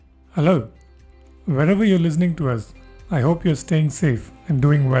Hello, wherever you're listening to us, I hope you're staying safe and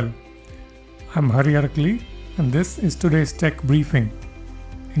doing well. I'm Hari Arakali, and this is today's tech briefing.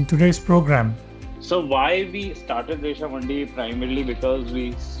 In today's program, So why we started Resha Mandi primarily because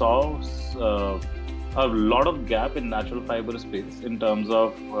we saw a lot of gap in natural fiber space in terms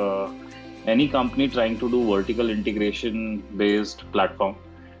of any company trying to do vertical integration based platform.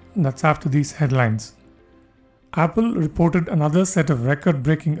 that's after these headlines. Apple reported another set of record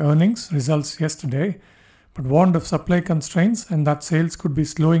breaking earnings results yesterday, but warned of supply constraints and that sales could be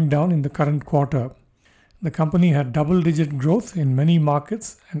slowing down in the current quarter. The company had double digit growth in many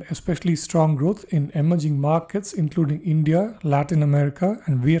markets and especially strong growth in emerging markets including India, Latin America,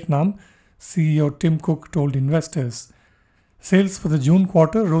 and Vietnam, CEO Tim Cook told investors. Sales for the June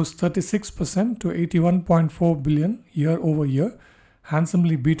quarter rose 36% to 81.4 billion year over year,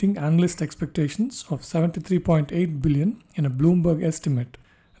 handsomely beating analyst expectations of 73.8 billion in a Bloomberg estimate.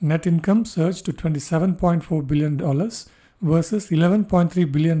 Net income surged to $27.4 billion versus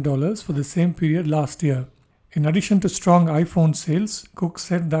 $11.3 billion for the same period last year. In addition to strong iPhone sales, Cook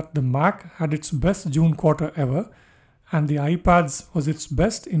said that the Mac had its best June quarter ever and the iPads was its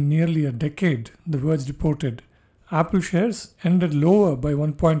best in nearly a decade, The Verge reported. Apple shares ended lower by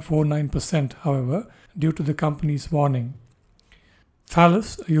 1.49%, however, due to the company's warning.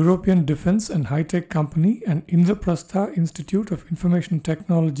 Thales, a European defense and high-tech company, and Indraprastha Institute of Information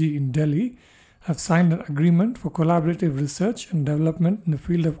Technology in Delhi have signed an agreement for collaborative research and development in the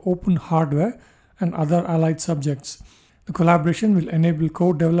field of open hardware and other allied subjects. The collaboration will enable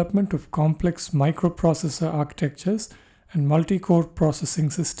co-development of complex microprocessor architectures and multi-core processing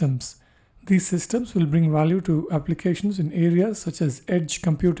systems. These systems will bring value to applications in areas such as edge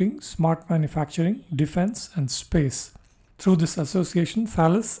computing, smart manufacturing, defense, and space. Through this association,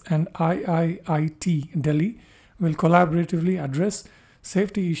 Thales and IIIT Delhi will collaboratively address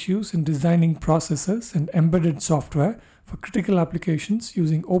safety issues in designing processors and embedded software for critical applications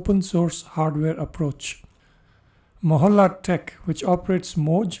using open source hardware approach. Mohalla Tech, which operates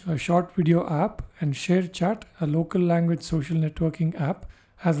Moj, a short video app, and ShareChat, a local language social networking app,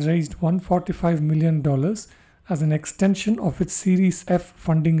 has raised $145 million as an extension of its Series F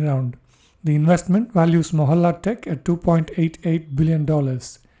funding round. The investment values Mohalla Tech at $2.88 billion.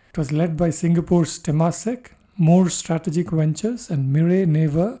 It was led by Singapore's Temasek, Moore Strategic Ventures, and Mirai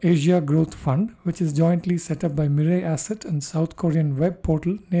Naver Asia Growth Fund, which is jointly set up by Mirai Asset and South Korean web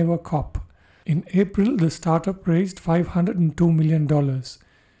portal Naver Corp. In April, the startup raised $502 million.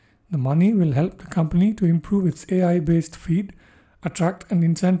 The money will help the company to improve its AI-based feed, attract and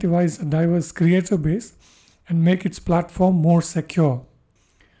incentivize a diverse creator base, and make its platform more secure.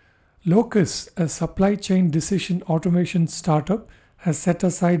 Locus, a supply chain decision automation startup, has set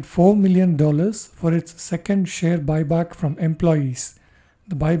aside $4 million for its second share buyback from employees.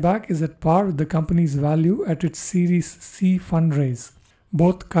 The buyback is at par with the company's value at its Series C fundraise.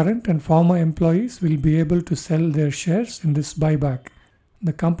 Both current and former employees will be able to sell their shares in this buyback.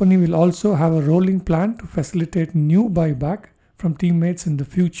 The company will also have a rolling plan to facilitate new buyback from teammates in the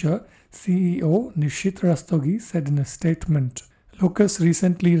future, CEO Nishit Rastogi said in a statement. Locus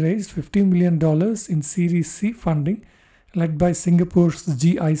recently raised $50 million in Series C funding led by Singapore's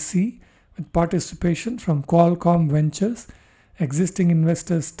GIC with participation from Qualcomm Ventures, existing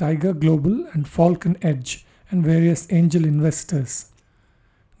investors Tiger Global and Falcon Edge, and various angel investors.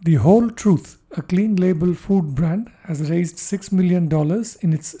 The Whole Truth, a clean label food brand, has raised $6 million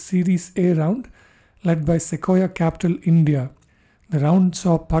in its Series A round led by Sequoia Capital India. The round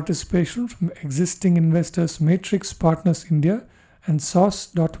saw participation from existing investors Matrix Partners India and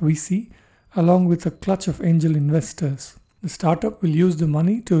Sauce.vc, along with a clutch of angel investors. The startup will use the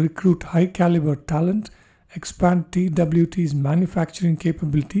money to recruit high caliber talent, expand TWT's manufacturing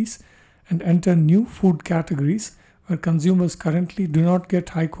capabilities, and enter new food categories where consumers currently do not get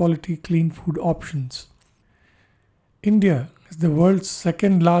high quality clean food options. India is the world's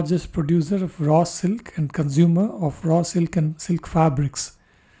second largest producer of raw silk and consumer of raw silk and silk fabrics.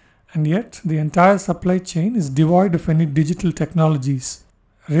 And yet, the entire supply chain is devoid of any digital technologies.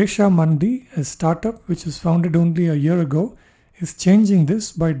 Resha Mandi, a startup which was founded only a year ago, is changing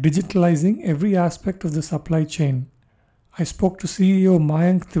this by digitalizing every aspect of the supply chain. I spoke to CEO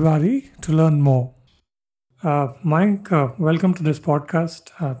Mayank Tiwari to learn more. Mayank, welcome to this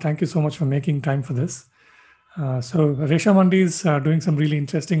podcast. Thank you so much for making time for this. So Resha Mandi is doing some really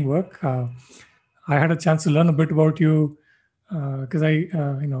interesting work. I had a chance to learn a bit about you because a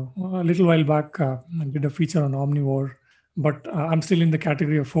little while back, I did a feature on omnivore, but I'm still in the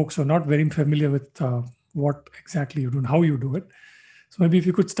category of folks who are not very familiar with what exactly you do and how you do it. So maybe if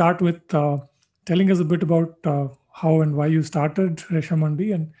you could start with telling us a bit about how and why you started Resha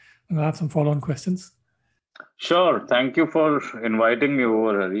Mandi, and I'll have some follow-on questions. Sure. Thank you for inviting me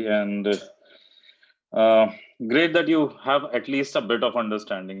over, Hari. And uh, great that you have at least a bit of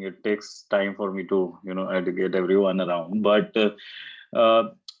understanding. It takes time for me to, educate everyone around. But uh,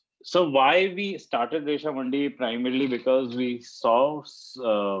 so why we started Resha Mandi primarily because we saw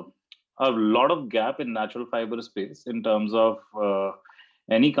a lot of gap in natural fiber space in terms of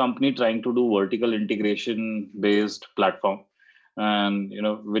any company trying to do vertical integration based platform, and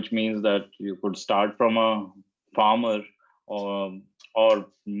which means that you could start from a farmer, or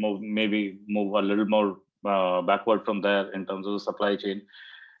maybe move a little more backward from there in terms of the supply chain,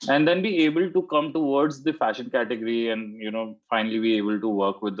 and then be able to come towards the fashion category, and finally be able to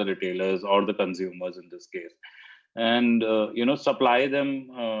work with the retailers or the consumers in this case, and supply them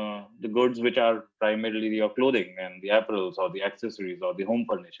the goods which are primarily your clothing and the apparels or the accessories or the home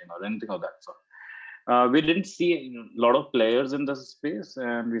furnishing or anything of that sort. We didn't see a lot of players in this space,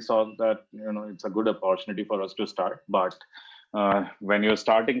 and we saw that it's a good opportunity for us to start. But when you're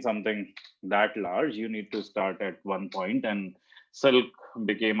starting something that large, you need to start at one point, and Silk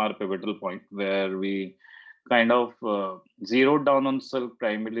became our pivotal point where we kind of zeroed down on Silk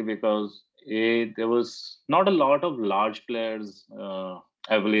primarily because there was not a lot of large players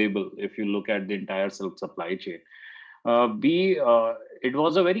available if you look at the entire Silk supply chain. B, it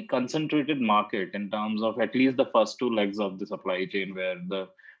was a very concentrated market in terms of at least the first two legs of the supply chain where the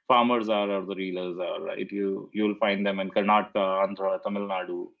farmers are or the reelers are, right? You'll find them in Karnataka, Andhra, Tamil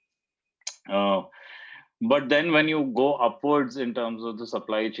Nadu. Uh, but then when you go upwards in terms of the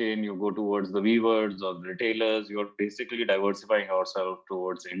supply chain, you go towards the weavers or the retailers, you're basically diversifying yourself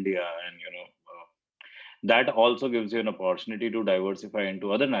towards India, and that also gives you an opportunity to diversify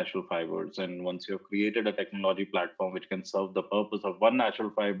into other natural fibers. And once you've created a technology platform which can serve the purpose of one natural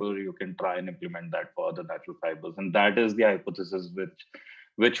fiber, you can try and implement that for other natural fibers. And that is the hypothesis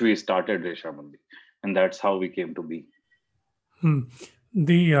which we started Resha Mandi. And that's how we came to be. Hmm.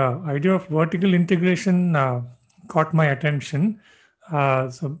 The idea of vertical integration caught my attention.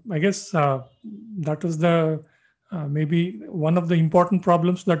 So I guess that was the maybe one of the important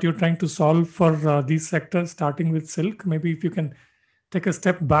problems that you're trying to solve for these sectors, starting with silk. Maybe if you can take a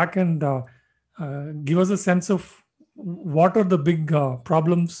step back and give us a sense of what are the big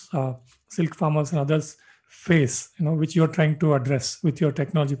problems silk farmers and others face, which you're trying to address with your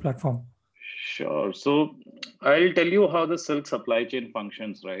technology platform. Sure. So I'll tell you how the silk supply chain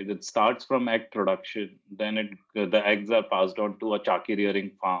functions, right? It starts from egg production, then the eggs are passed on to a chaki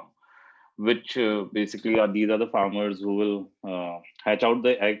rearing farm, which basically are these are the farmers who will hatch out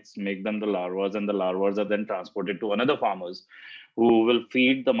the eggs, make them the larvas, and the larvas are then transported to another farmers who will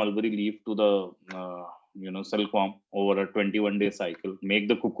feed the mulberry leaf to the silkworm over a 21-day cycle, make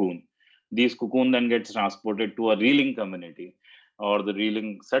the cocoon. These cocoon then gets transported to a reeling community or the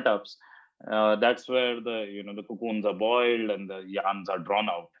reeling setups. That's where the cocoons are boiled and the yarns are drawn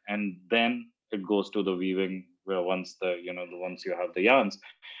out, and then it goes to the weaving where once once you have the yarns,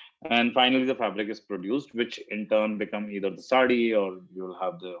 and finally the fabric is produced, which in turn become either the sari or you'll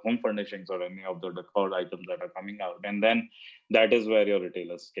have the home furnishings or any of the decor items that are coming out, and then that is where your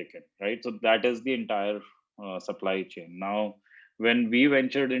retailers kick in, right? So that is the entire supply chain. Now when we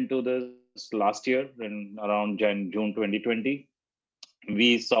ventured into this last year in around June 2020,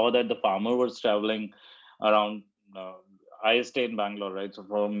 we saw that the farmer was traveling around. Uh, I stay in Bangalore, right? So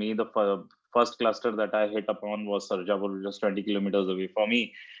for me, the first cluster that I hit upon was Sarjapur, just 20 kilometers away for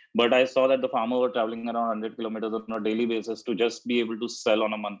me. But I saw that the farmer were traveling around 100 kilometers on a daily basis to just be able to sell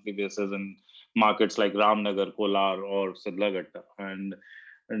on a monthly basis in markets like Ramnagar, Kolar, or Sidlagatta. And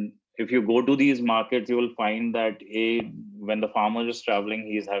if you go to these markets, you will find that when the farmer is traveling,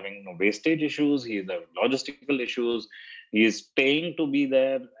 he is having wastage issues, he is having logistical issues, he is paying to be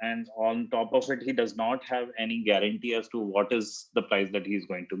there, and on top of it he does not have any guarantee as to what is the price that he is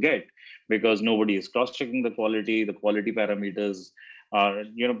going to get, because nobody is cross checking the quality parameters are,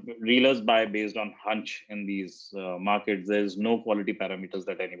 reelers buy based on hunch in these markets. There's no quality parameters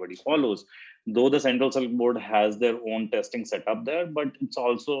that anybody follows, though the central silk board has their own testing set up there. But it's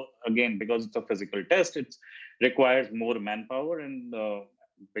also, again, because it's a physical test, it requires more manpower, and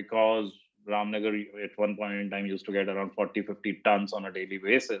because Ramnagar at one point in time used to get around 40-50 tons on a daily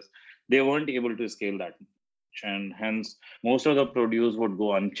basis, they weren't able to scale that much. And hence, most of the produce would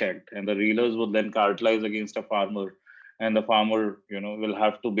go unchecked, and the reelers would then cartelize against a farmer, and the farmer, will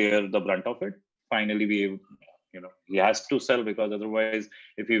have to bear the brunt of it. Finally, he has to sell, because otherwise,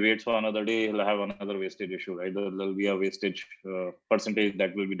 if he waits for another day, he'll have another wastage issue, right? There'll be a wastage percentage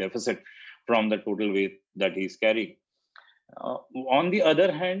that will be deficit from the total weight that he's carrying. Uh, on the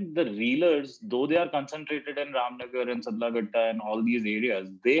other hand, the reelers, though they are concentrated in Ramnagar and Sadlagatta and all these areas,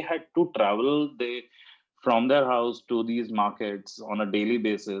 they had to travel from their house to these markets on a daily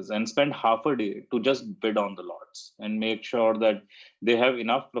basis and spend half a day to just bid on the lots and make sure that they have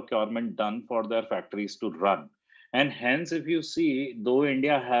enough procurement done for their factories to run. And hence, if you see, though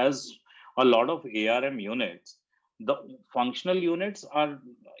India has a lot of ARM units, the functional units are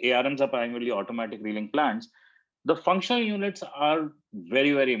ARMs are primarily automatic reeling plants. The functional units are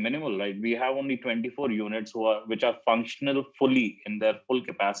very minimal, right? We have only 24 units which are functional fully in their full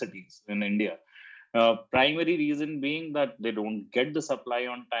capacities in India. Primary reason being that they don't get the supply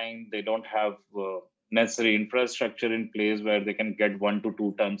on time. They don't have necessary infrastructure in place where they can get 1 to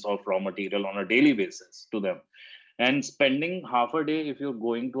 2 tons of raw material on a daily basis to them. And spending half a day, if you're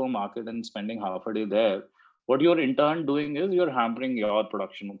going to a market and spending half a day there, what you're in turn doing is you're hampering your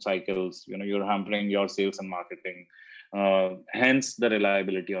production cycles. You're hampering your sales and marketing. Hence the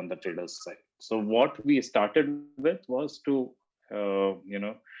reliability on the trader's side. So what we started with was to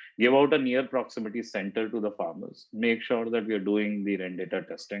give out a near proximity center to the farmers, make sure that we are doing the rent data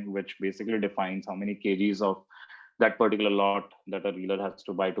testing, which basically defines how many kgs of that particular lot that a reeler has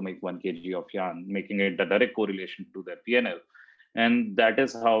to buy to make 1 kg of yarn, making it a direct correlation to their PNL. And that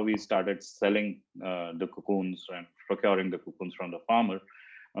is how we started selling the cocoons and procuring the cocoons from the farmer.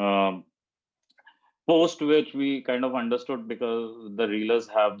 Um, Post which we kind of understood, because the reelers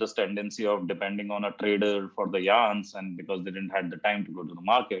have this tendency of depending on a trader for the yarns, and because they didn't had the time to go to the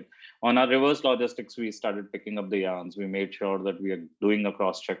market, on our reverse logistics we started picking up the yarns. We made sure that we are doing a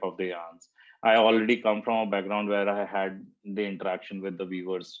cross check of the yarns. I already come from a background where I had the interaction with the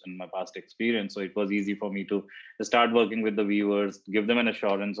weavers in my past experience, so it was easy for me to start working with the weavers, give them an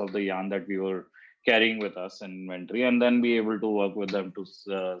assurance of the yarn that we were carrying with us in inventory, and then be able to work with them to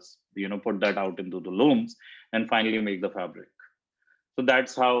put that out into the looms and finally make the fabric. So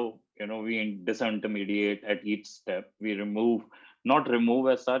that's how we disintermediate at each step. We remove, not remove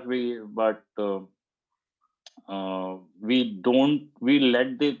as such, we let the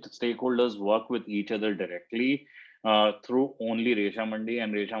stakeholders work with each other directly through only Resha Mandi,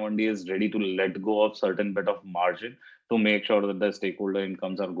 and Resha Mandi is ready to let go of certain bit of margin to make sure that the stakeholder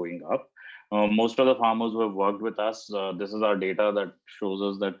incomes are going up. Most of the farmers who have worked with us, this is our data that shows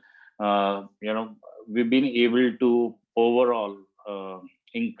us that we've been able to overall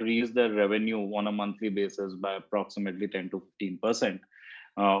increase their revenue on a monthly basis by approximately 10 to 15%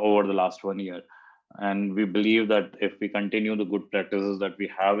 over the last 1 year. And we believe that if we continue the good practices that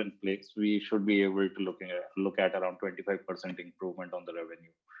we have in place, we should be able to look at around 25% improvement on the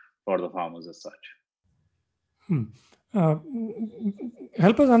revenue for the farmers as such. Hmm.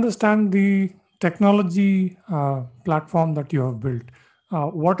 Help us understand the technology platform that you have built.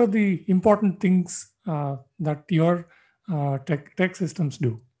 What are the important things that your tech systems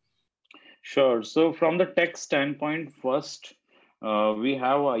do? Sure. So from the tech standpoint, first, we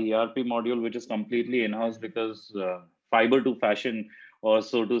have a ERP module which is completely in-house, because fiber to fashion, or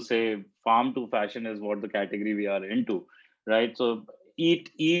so to say, farm to fashion, is what the category we are into, right? So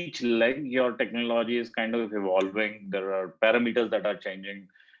each leg, your technology is kind of evolving. There are parameters that are changing,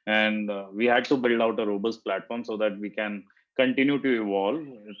 and we had to build out a robust platform so that we can continue to evolve,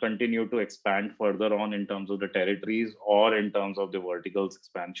 continue to expand further on in terms of the territories or in terms of the verticals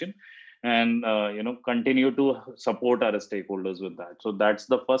expansion, and continue to support our stakeholders with that. So that's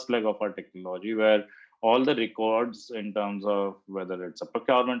the first leg of our technology, where all the records, in terms of whether it's a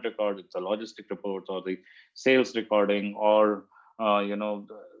procurement record, it's a logistic reports, or the sales recording, or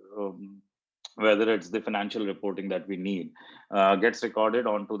whether it's the financial reporting that we need, gets recorded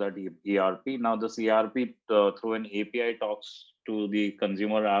onto that ERP. Now this ERP, through an API, talks to the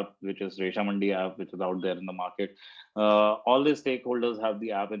consumer app, which is Resha Mandi app, which is out there in the market. All the stakeholders have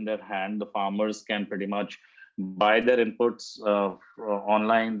the app in their hand. The farmers can pretty much buy their inputs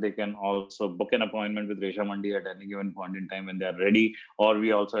online. They can also book an appointment with Resha Mandi at any given point in time when they are ready, or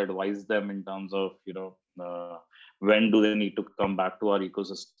we also advise them in terms of when do they need to come back to our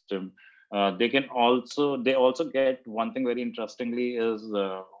ecosystem. They also get one thing very interestingly is,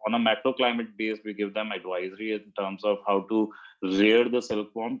 on a macro climate base, we give them advisory in terms of how to rear the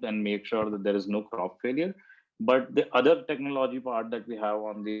silkworm and make sure that there is no crop failure. But the other technology part that we have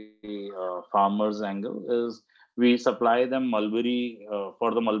on the farmers angle is, we supply them mulberry,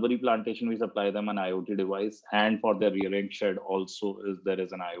 for the mulberry plantation, we supply them an IoT device, and for their rearing shed also there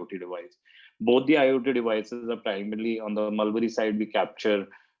is an IoT device. Both the IoT devices are primarily on the mulberry side. We capture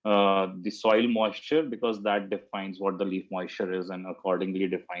the soil moisture, because that defines what the leaf moisture is, and accordingly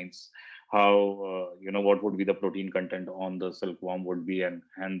defines how what would be the protein content on the silkworm would be, and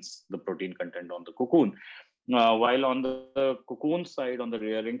hence the protein content on the cocoon. While on the cocoon side, on the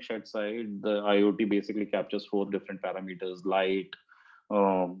rearing shed side, the IoT basically captures four different parameters: light,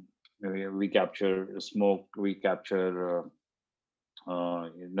 we capture smoke, we capture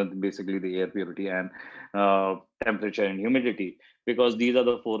basically the air purity, and temperature and humidity, because these are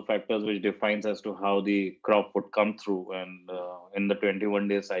the four factors which defines as to how the crop would come through. And in the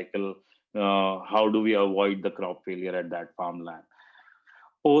 21-day cycle, how do we avoid the crop failure at that farmland?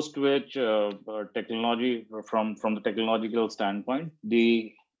 Post which, technology, from the technological standpoint,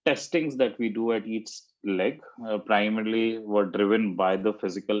 the testings that we do at each leg primarily were driven by the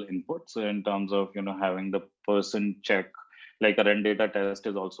physical inputs, in terms of having the person check. Like a run data test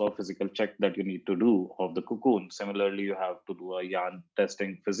is also a physical check that you need to do of the cocoon. Similarly, you have to do a yarn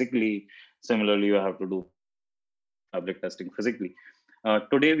testing physically. Similarly, you have to do fabric testing physically.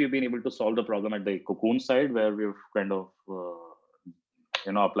 Today, we've been able to solve the problem at the cocoon side, where we've kind of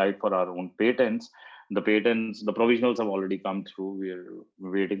applied for our own patents. The provisionals have already come through.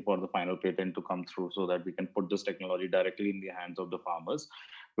 We're waiting for the final patent to come through, so that we can put this technology directly in the hands of the farmers,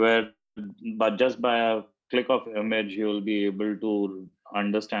 where but just by a click of image, you will be able to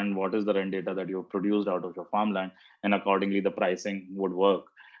understand what is the rent data that you've produced out of your farmland, and accordingly the pricing would work.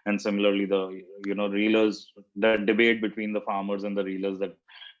 And similarly, the reelers, the debate between the farmers and the reelers, that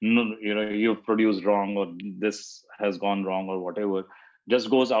no, you've produced wrong, or this has gone wrong, or whatever, just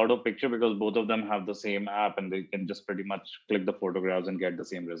goes out of picture, because both of them have the same app, and they can just pretty much click the photographs and get the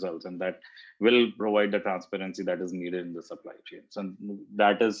same results. And that will provide the transparency that is needed in the supply chains. And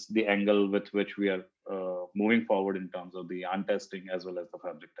that is the angle with which we are moving forward in terms of the yarn testing as well as the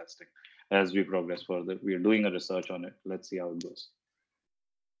fabric testing. As we progress further, we are doing a research on it. Let's see how it goes.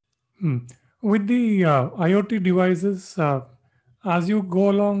 Hmm. With the IoT devices, as you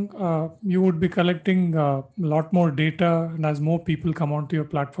go along, you would be collecting a lot more data, and as more people come onto your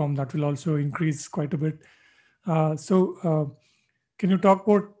platform, that will also increase quite a bit. Can you talk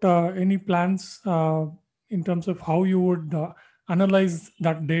about any plans in terms of how you would analyze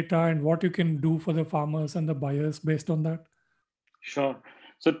that data and what you can do for the farmers and the buyers based on that? Sure.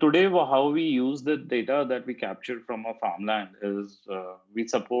 So today, how we use the data that we capture from our farmland is, we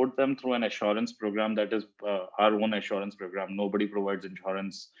support them through an assurance program that is our own assurance program. Nobody provides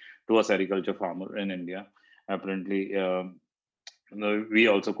insurance to a sericulture farmer in India. Apparently, we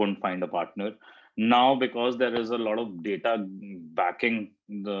also couldn't find a partner. Now, because there is a lot of data backing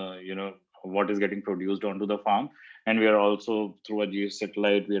the what is getting produced onto the farm, and we are also through a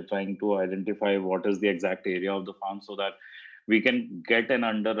geosatellite, we are trying to identify what is the exact area of the farm, so that we can get an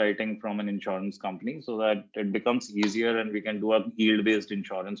underwriting from an insurance company, so that it becomes easier and we can do a yield based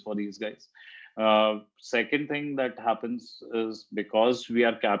insurance for these guys. Second thing that happens is, because we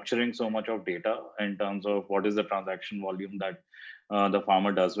are capturing so much of data in terms of what is the transaction volume that the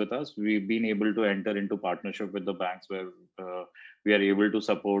farmer does with us, we've been able to enter into partnership with the banks, where we are able to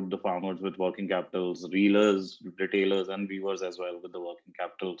support the farmers with working capitals, reelers, retailers, and weavers as well, with the working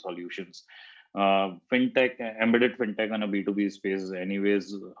capital solutions. Fintech, embedded fintech on a B2B space is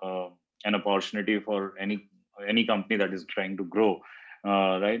anyways an opportunity for any company that is trying to grow,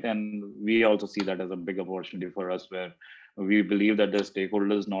 right? And we also see that as a big opportunity for us, where we believe that the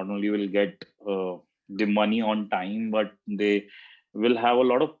stakeholders not only will get the money on time, but they will have a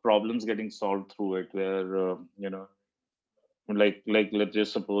lot of problems getting solved through it, where like let's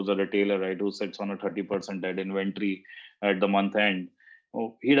just suppose a retailer, right, who sits on a 30% dead inventory at the month end.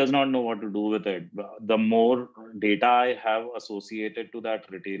 Oh, he does not know what to do with it. The more data I have associated to that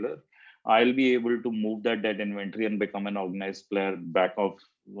retailer, I'll be able to move that dead inventory and become an organized player back of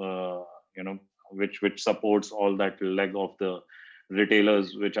uh, you know which supports all that leg of the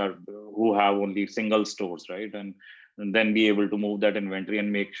retailers, which are who have only single stores, right? And then be able to move that inventory and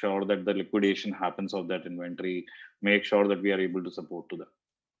make sure that the liquidation happens of that inventory, make sure that we are able to support to that.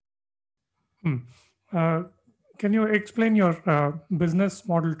 Hmm. Uh, can you explain your business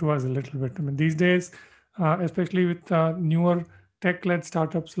model to us a little bit? I mean, these days, especially with newer tech-led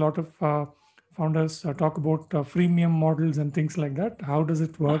startups, a lot of founders talk about freemium models and things like that. How does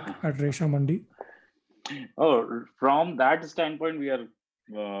it work at Resha Mandi? Oh, from that standpoint, we are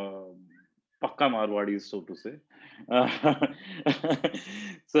uh, pakka Marwadis, so to say. Uh,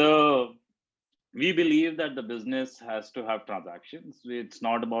 so we believe that the business has to have transactions. It's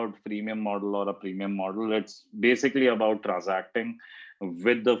not about freemium model or a premium model. It's basically about transacting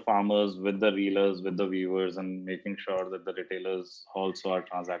with the farmers, with the reelers, with the viewers, and making sure that the retailers also are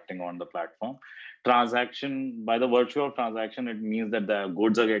transacting on the platform. Transaction, by the virtue of transaction, it means that the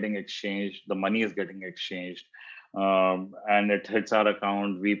goods are getting exchanged, the money is getting exchanged, and it hits our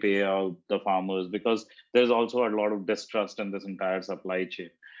account. We pay out the farmers, because there's also a lot of distrust in this entire supply chain.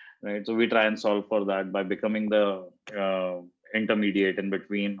 right? So we try and solve for that by becoming the intermediate in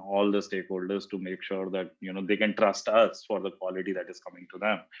between all the stakeholders to make sure that they can trust us for the quality that is coming to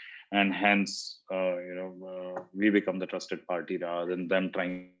them, and hence we become the trusted party rather than them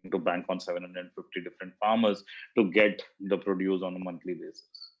trying to bank on 750 different farmers to get the produce on a monthly basis.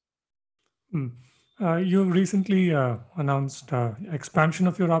 Hmm. You recently announced expansion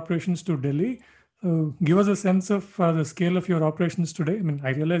of your operations to Delhi. Give us a sense of the scale of your operations today. I mean, I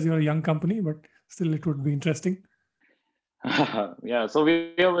realize you're a young company, but still, it would be interesting. Yeah, so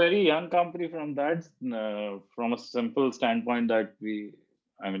we are very young company from a simple standpoint that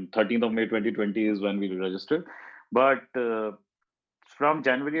I mean, 13th of May 2020 is when we registered. But from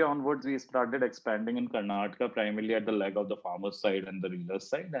January onwards, we started expanding in Karnataka, primarily at the leg of the farmer's side and the reader's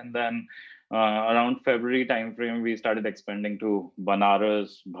side. And then around February timeframe, we started expanding to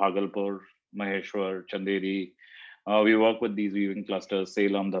Banaras, Bhagalpur, Maheshwar, Chanderi. We work with these weaving clusters,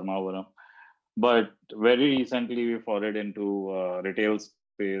 Salem, Dharmavaram. But very recently, we forayed into retail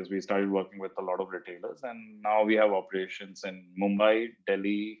space. We started working with a lot of retailers, and now we have operations in Mumbai,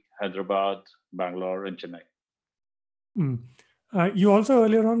 Delhi, Hyderabad, Bangalore, and Chennai. Hmm. You also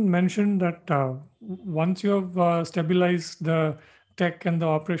earlier on mentioned that once you have stabilized the tech and the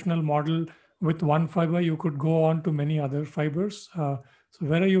operational model with one fiber, you could go on to many other fibers. So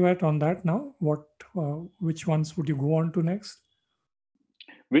where are you at on that now? Which ones would you go on to next?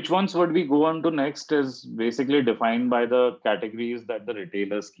 Which ones would we go on to next is basically defined by the categories that the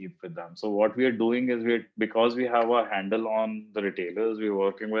retailers keep with them. So what we are doing is because we have a handle on the retailers, we're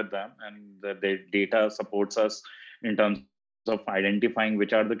working with them, and the data supports us in terms of identifying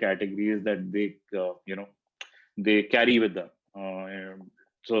which are the categories that they carry with them.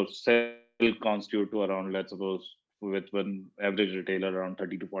 So silk constitute to around, let's suppose, with one average retailer around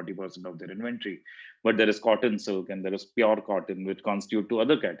 30 to 40% of their inventory. But there is cotton silk and there is pure cotton, which constitute to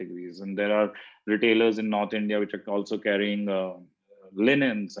other categories. And there are retailers in North India which are also carrying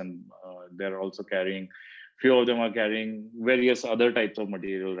linens, and they're also carrying. Few of them are carrying various other types of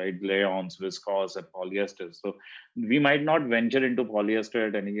material, right? Layons, viscose, and polyester. So we might not venture into polyester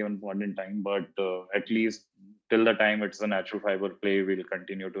at any given point in time, but at least till the time it's a natural fiber play, we'll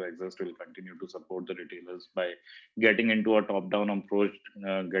continue to exist. We'll continue to support the retailers by getting into a top-down approach,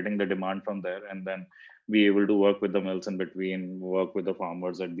 getting the demand from there, and then be able to work with the mills in between, work with the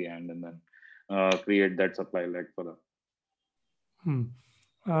farmers at the end, and then create that supply leg for them.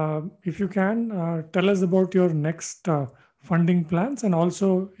 Hmm. If you can, tell us about your next funding plans and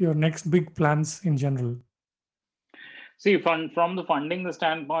also your next big plans in general. See, from the funding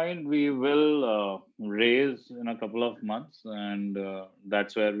standpoint, we will raise in a couple of months, and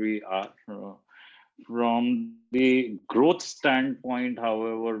that's where we are. From the growth standpoint,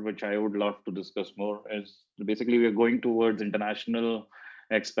 however, which I would love to discuss more, is basically we're going towards international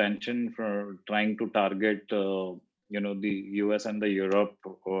expansion for trying to target, the US and the Europe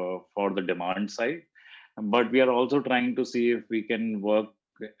for the demand side. But we are also trying to see if we can work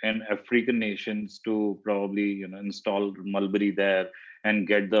in African nations to probably install mulberry there and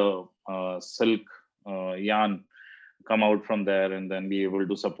get the silk yarn come out from there, and then be able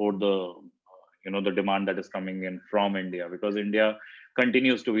to support the demand that is coming in from India, because India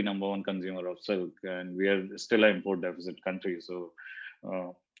continues to be number one consumer of silk, and we are still an import deficit country. So uh,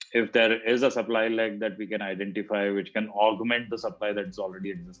 if there is a supply leg that we can identify which can augment the supply that's already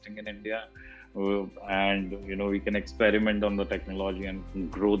existing in India, and we can experiment on the technology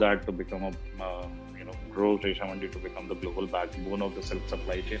and grow that to become grow Resha Mandi to become the global backbone of the silk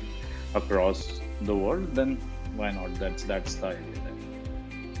supply chain across the world, then why not? That's the idea there.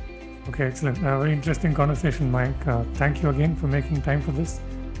 Okay, excellent. Very interesting conversation, Mike. Thank you again for making time for this.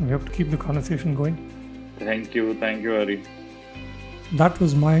 We have to keep the conversation going. Thank you, Hari. That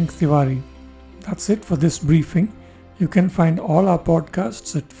was Mayank Tiwari. That's it for this briefing. You can find all our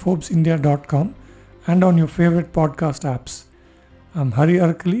podcasts at ForbesIndia.com and on your favorite podcast apps. I'm Hari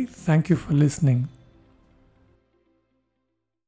Arkali. Thank you for listening.